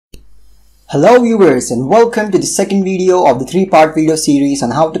Hello viewers, and welcome to the second video of the three-part video series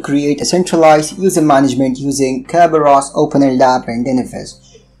on how to create a centralized user management using Kerberos, openLDAP and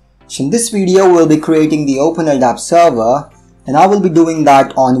NFS. So in this video we'll be creating the openLDAP server, and I will be doing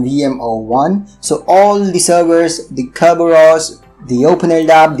that on VM01. So all the servers, the Kerberos, the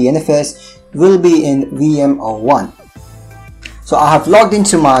openLDAP, the NFS will be in VM01. So I have logged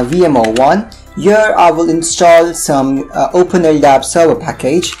into my VM01. Here I will install some openLDAP server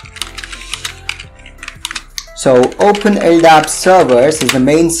package. So openLDAP servers is the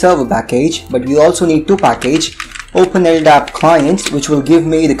main server package, but we also need two packages: openLDAP clients, which will give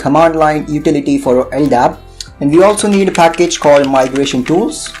me the command line utility for LDAP, and we also need a package called migration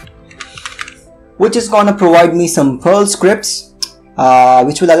tools, which is going to provide me some Perl scripts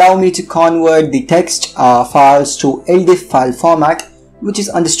which will allow me to convert the text files to LDAP file format, which is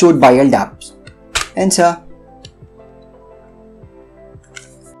understood by LDAP. Enter.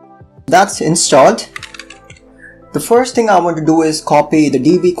 That's installed. The first thing I want to do is copy the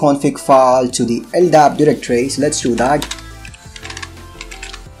dbconfig file to the LDAP directory, so let's do that.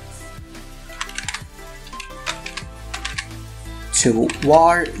 To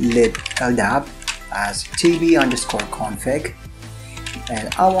var lib LDAP as tb_config,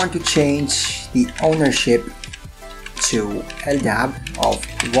 and I want to change the ownership to LDAP of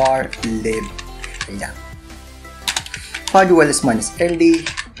var lib LDAP. If I do ls -ld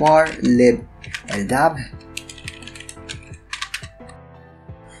var lib LDAP.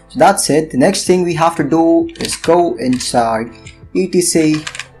 So that's it. The next thing we have to do is go inside etc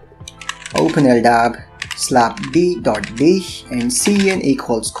openLDAP /d.d and cn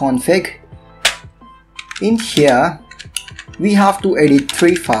equals config. In here we have to edit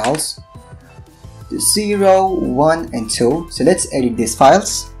three files, 0, 1 and 2. So let's edit these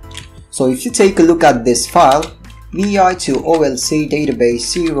files. So if you take a look at this file, vi to olc database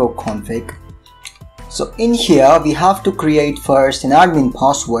 0 config. So in here we have to create first an admin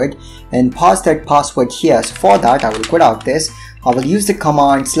password and pass that password here. So for that I will quit out this. I will use the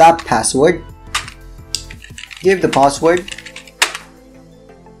command /password, give the password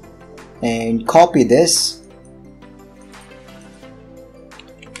and copy this.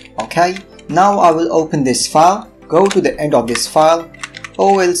 Okay, now I will open this file, go to the end of this file,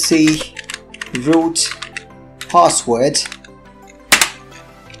 olc root password,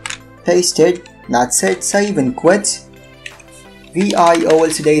 paste it. That's it. Save and quit. vi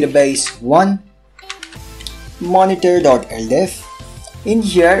olc database 1 monitor.ldf. In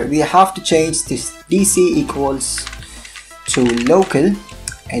here we have to change this dc equals to local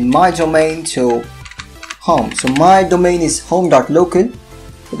and my domain to home. So my domain is home.local,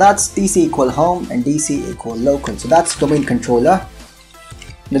 so that's dc equal home and dc equal local, so that's domain controller.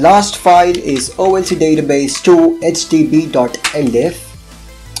 The last file is olc database 2 hdb.ldf.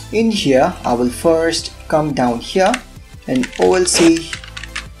 In here I will first come down here and olc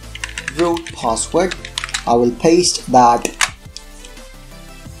root password. I will paste that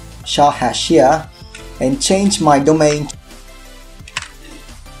SHA hash here and change my domain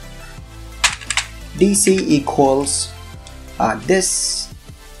dc equals this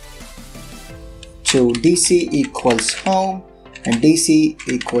to dc equals home and dc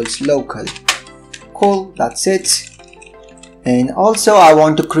equals local. Cool, that's it. And also I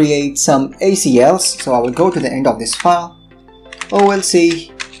want to create some ACLs, so I will go to the end of this file, olc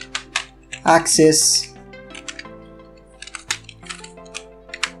access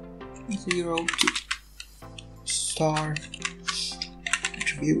 0 to star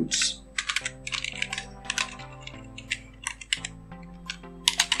attributes.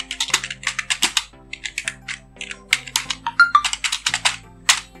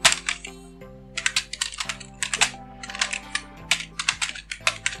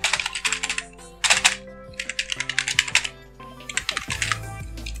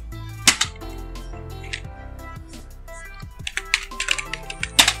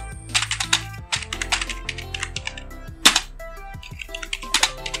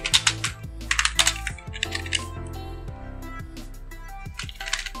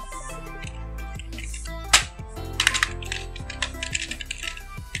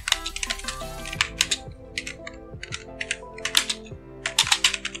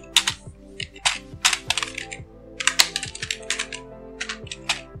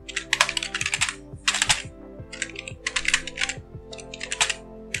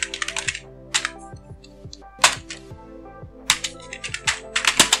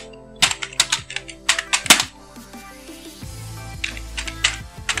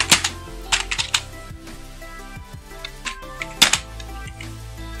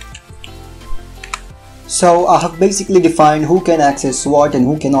 So I have basically defined who can access what and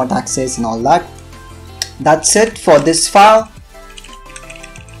who cannot access and all that. That's it for this file.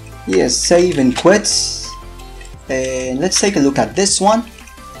 Yes, save and quit. And let's take a look at this one.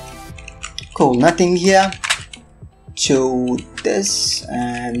 Cool, nothing here. To this,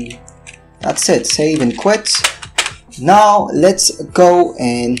 and that's it. Save and quit. Now let's go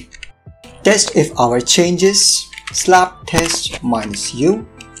and test if our changes slap test -u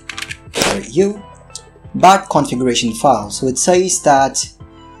or u bad configuration file. So it says that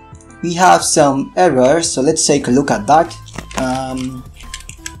we have some errors, so let's take a look at that.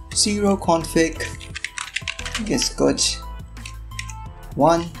 0 config, yes, good.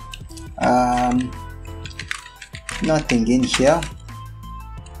 1, nothing in here.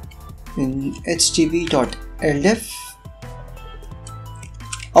 In http.ldif.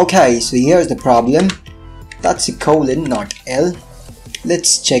 Okay, so here's the problem. That's a colon, not L.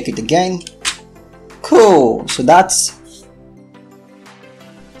 Let's check it again. Cool, so that's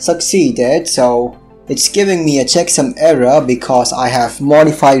succeeded. So it's giving me a checksum error because I have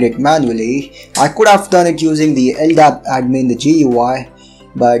modified it manually. I could have done it using the LDAP admin, the GUI,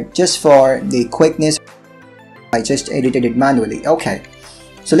 but just for the quickness, I just edited it manually. Okay,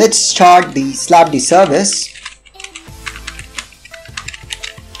 so let's start the slapd service.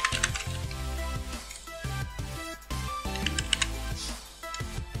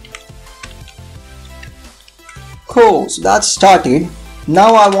 Cool, so that's started.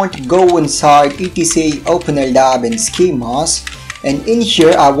 Now I want to go inside etc openLDAP and schemas, and in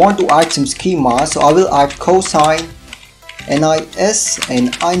here I want to add some schemas. So I will add cosine, NIS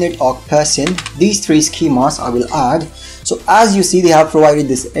and inet.awk_person. These three schemas I will add. So as you see, they have provided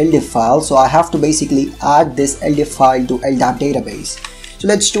this LDAP file, so I have to basically add this LDAP file to LDAP database. So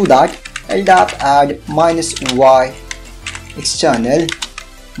let's do that. LDAP add -y external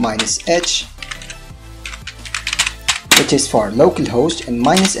 -h, which is for localhost, and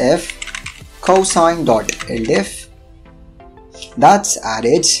 -f cosine.ldif. That's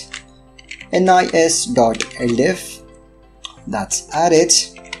added. nis.ldif. That's added.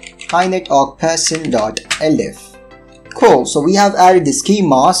 inet.awk_person.ldif. Cool, so we have added the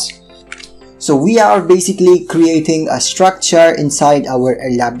schemas. So we are basically creating a structure inside our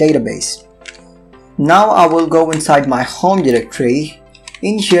LDAP database. Now I will go inside my home directory.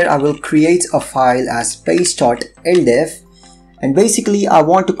 In here I will create a file as base.ldif, and basically I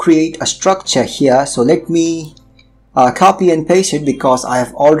want to create a structure here. So let me copy and paste it because I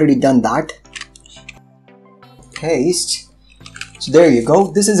have already done that. Paste. So there you go.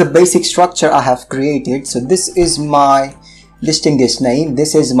 This is a basic structure I have created. So this is my distinguished name.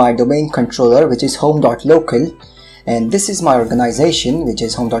 This is my domain controller, which is home.local, and this is my organization, which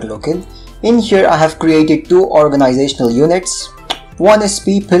is home.local. In here I have created two organizational units. One is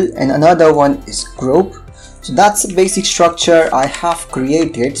people and another one is group. So that's the basic structure I have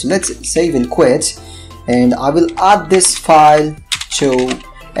created. So let's save and quit, and I will add this file to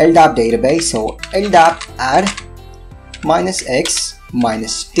LDAP database. So LDAP add -x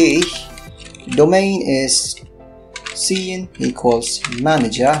 -d, domain is cn equals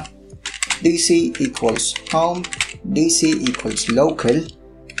manager, dc equals home, dc equals local,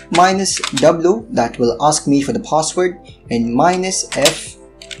 -w, that will ask me for the password, and -f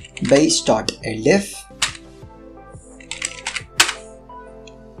base.ldif.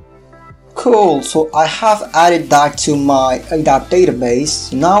 Cool, so I have added that to my LDAP database.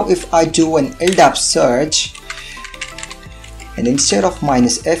 Now if I do an LDAP search, and instead of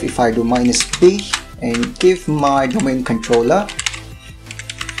 -f, if I do -b and give my domain controller,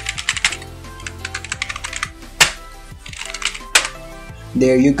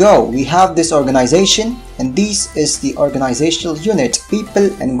 there you go. We have this organization, and this is the organizational unit, people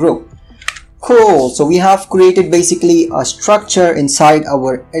and group. Cool, so we have created basically a structure inside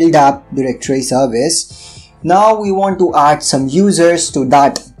our LDAP directory service. Now we want to add some users to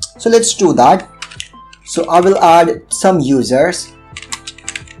that. So let's do that. So I will add some users.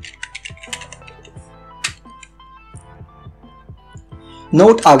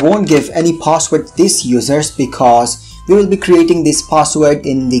 Note, I won't give any password to these users because we will be creating this password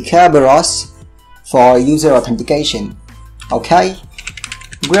in the Kerberos for user authentication. Okay,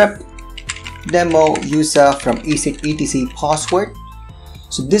 grep demo user from etc password.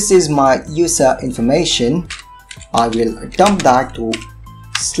 So this is my user information. I will dump that to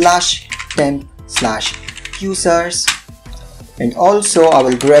 /temp/users, and also I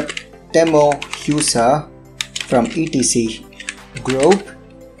will grep demo user from etc group,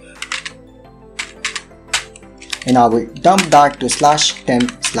 and I will dump that to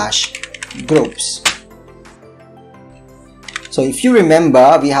 /temp/groups. So if you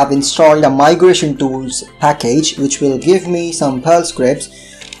remember, we have installed a migration tools package which will give me some Perl scripts.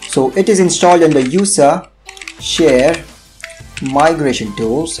 So it is installed under user share migration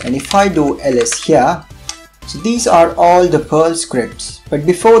tools, and if I do ls here, so these are all the Perl scripts. But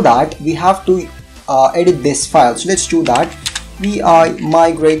before that, we have to edit this file. So let's do that. Vi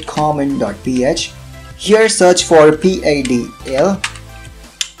migrate common.ph. Here search for padl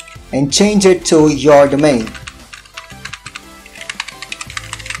and change it to your domain.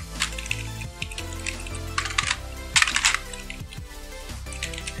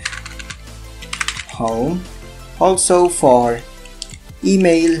 Home. Also for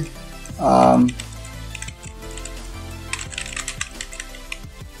email,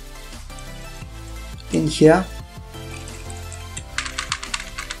 in here,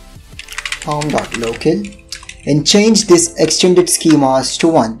 home.local, and change this extended schemas to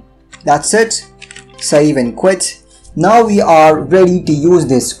 1. That's it. Save and quit. Now we are ready to use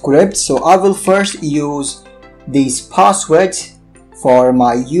this script. So I will first use these passwords for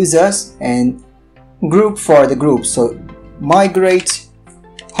my users and group for the group. So migrate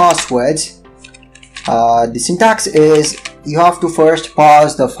passwords. The syntax is you have to first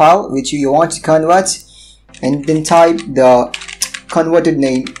parse the file which you want to convert and then type the converted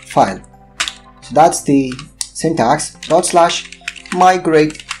name file. So that's the syntax.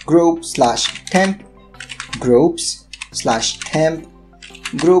 /migrate group /temp groups /temp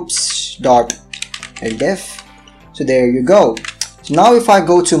groups.ldef. So there you go. So now if I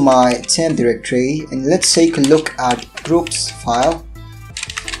go to my temp directory and let's take a look at groups file,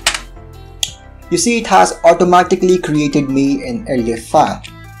 you see it has automatically created me an LDAP file.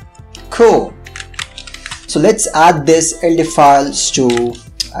 Cool. So let's add this LDAP files to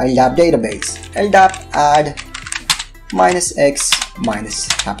LDAP database. LDAP add -x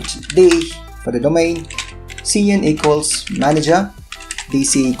 -D for the domain, cn equals manager,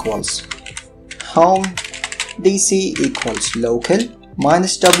 dc equals home, dc equals local,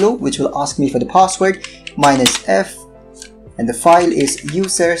 -w which will ask me for the password, -f, and the file is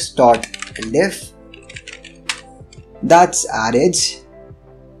users.ldef. That's added,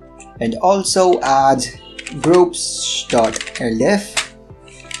 and also add groups.ldef.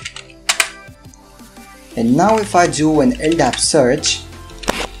 And now if I do an LDAP search,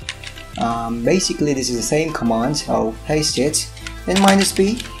 basically this is the same command. I'll paste it, then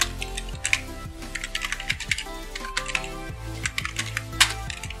 -p.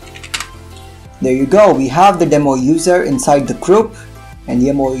 There you go, we have the demo user inside the group and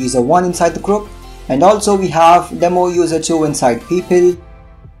demo user 1 inside the group, and also we have demo user 2 inside people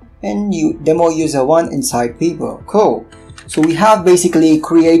and demo user 1 inside people. Cool. So we have basically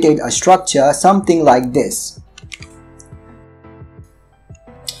created a structure something like this.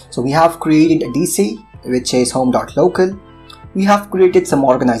 So we have created a DC which is home.local. We have created some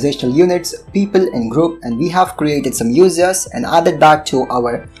organizational units, people and group, and we have created some users and added that to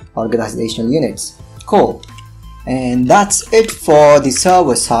our organizational units. Cool. And that's it for the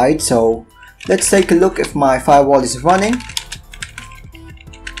server side. So let's take a look if my firewall is running.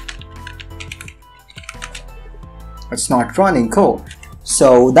 It's not running. Cool.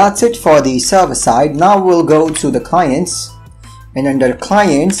 So that's it for the server side. Now we'll go to the clients, and under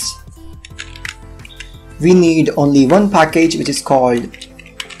clients we need only one package which is called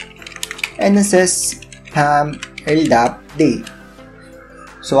NxZ LDAP.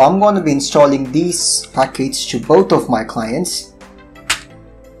 So I'm going to be installing these packages to both of my clients.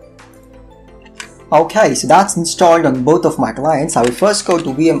 Okay, so that's installed on both of my clients. I will first go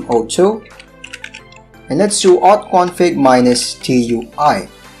to vm02 and let's do auth-config -tui.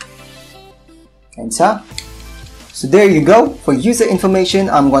 Enter. So there you go. For user information,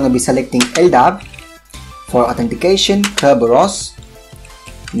 I'm going to be selecting LDAP. For authentication, Kerberos.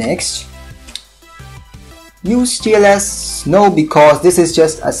 Next. Use TLS, no, because this is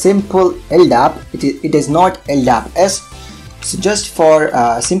just a simple LDAP. It is not LDAP-S. So just for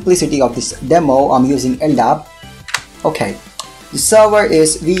simplicity of this demo, I'm using LDAP. Okay. The server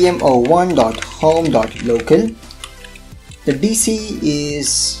is vm01.home.local. The DC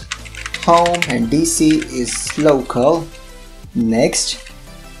is home and DC is local. Next.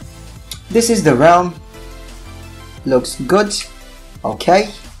 This is the realm. Looks good. Okay.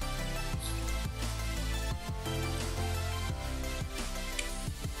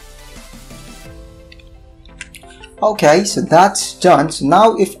 Okay, so that's done. So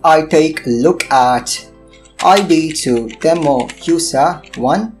now if I take a look at ID to demo user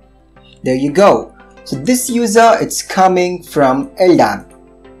 1, there you go. So this user, it's coming from LDAP.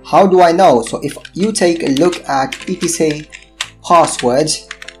 How do I know? So if you take a look at etc passwords,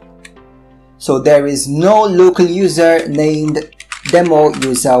 So there is no local user named demo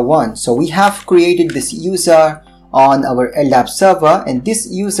user1. So we have created this user on our LDAP server, and this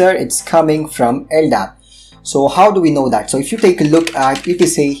user, it's coming from LDAP. So how do we know that? So if you take a look at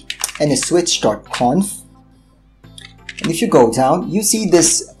etc nswitch.conf, and if you go down, you see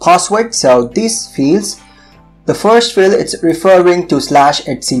this password. So these fields, the first field, it's referring to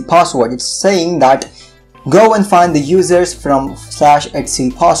 /etc password. It's saying that go and find the users from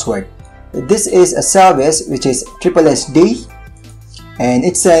 /etc password. This is a service which is SSD, and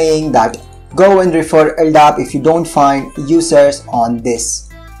it's saying that go and refer LDAP if you don't find users on this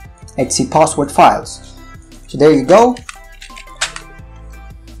etc password files. So there you go.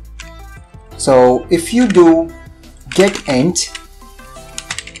 So if you do get int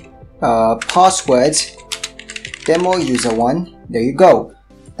passwords demo user1, there you go.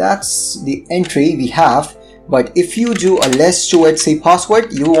 That's the entry we have. But if you do a less to etc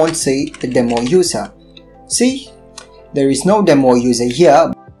password, you won't see the demo user. See, there is no demo user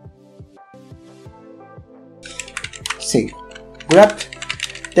here. See, grep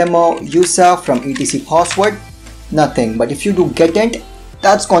demo user from etc password, nothing. But if you do get int,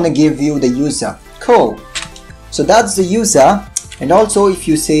 that's gonna give you the user. Cool. So that's the user. And also if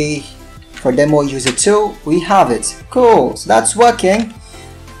you say for demo user 2, we have it. Cool. So that's working.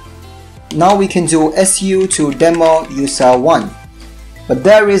 Now we can do su to demo user 1. But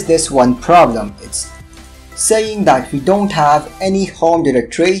there is this one problem. It's saying that we don't have any home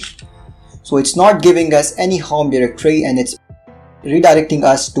directory. So it's not giving us any home directory, and it's redirecting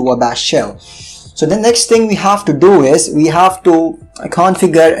us to a bash shell. So the next thing we have to do is we have to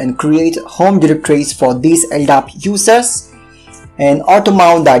configure and create home directories for these LDAP users and auto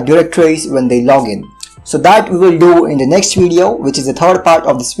mount that directories when they log in. So that we will do in the next video, which is the third part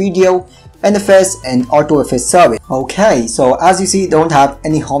of this video, NFS and AutoFS service. Okay, so as you see, don't have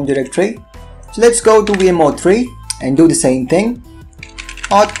any home directory. So let's go to VMO 3 and do the same thing.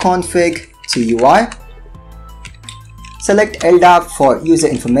 Auth config TUI. Select LDAP for user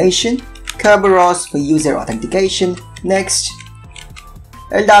information, Kerberos for user authentication. Next,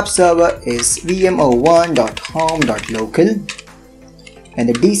 LDAP server is vmo1.home.local, and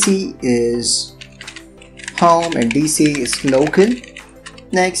the DC is home and DC is local.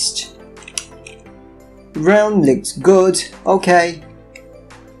 Next, realm looks good. Okay.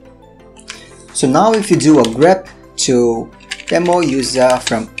 So now if you do a grep to demo user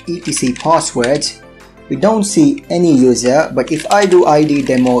from etc password, we don't see any user. But if I do id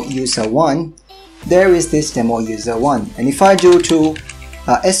demo user 1, there is this demo user 1. And if I do to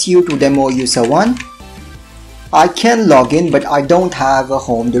su to demo user 1, I can log in, but I don't have a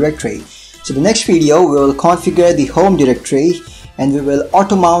home directory. So the next video we will configure the home directory, and we will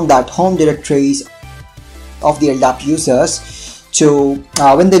auto mount that home directories of the LDAP users to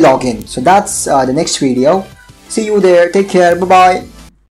when they log in. So that's the next video. See you there. Take care. Bye bye.